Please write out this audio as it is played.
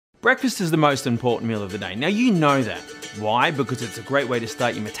Breakfast is the most important meal of the day. Now you know that. Why? Because it's a great way to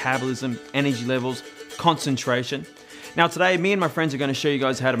start your metabolism, energy levels, concentration. Now today, me and my friends are going to show you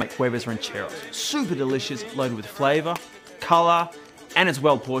guys how to make huevos rancheros. Super delicious, loaded with flavor, color, and it's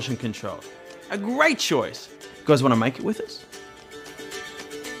well portion controlled. A great choice. You guys want to make it with us?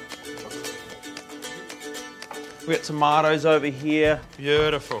 We got tomatoes over here.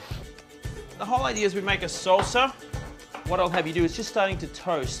 Beautiful. The whole idea is we make a salsa. What I'll have you do is just starting to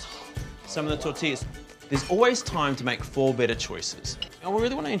toast some of the tortillas. There's always time to make 4 better choices. And we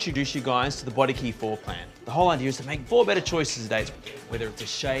really want to introduce you guys to the BodyKey 4 plan. The whole idea is to make 4 better choices a day, whether it's a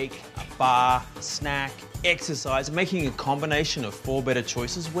shake, a bar, a snack, exercise, making a combination of 4 better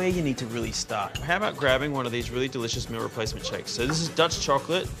choices where you need to really start. How about grabbing one of these really delicious meal replacement shakes? So this is Dutch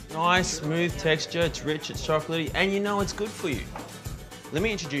chocolate, nice, smooth texture, it's rich, it's chocolatey, and you know it's good for you. Let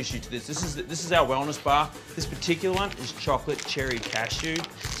me introduce you to this. This is our wellness bar. This particular one is chocolate cherry cashew.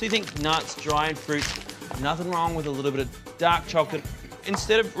 So you think nuts, dried fruit, nothing wrong with a little bit of dark chocolate.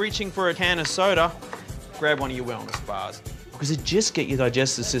 Instead of reaching for a can of soda, grab one of your wellness bars because it just gets your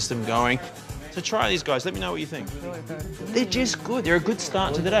digestive system going. So try these guys, let me know what you think. They're just good, they're a good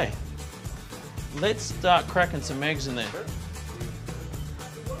start to the day. Let's start cracking some eggs in there.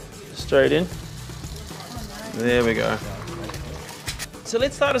 Straight in. There we go. So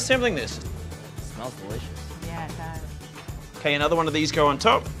let's start assembling this. It smells delicious. Yeah, it does. Okay, another one of these go on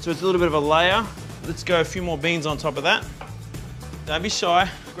top. So it's a little bit of a layer. Let's go a few more beans on top of that. Don't be shy.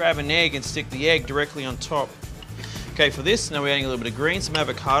 Grab an egg and stick the egg directly on top. Okay, for this, now we're adding a little bit of green, some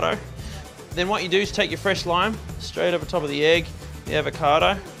avocado. Then what you do is take your fresh lime, straight over top of the egg, the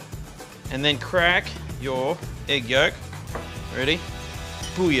avocado, and then crack your egg yolk. Ready?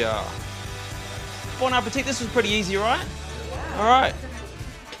 Booyah. Bon appetit, this was pretty easy, right? All right.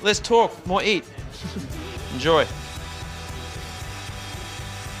 Let's talk, more eat. Enjoy.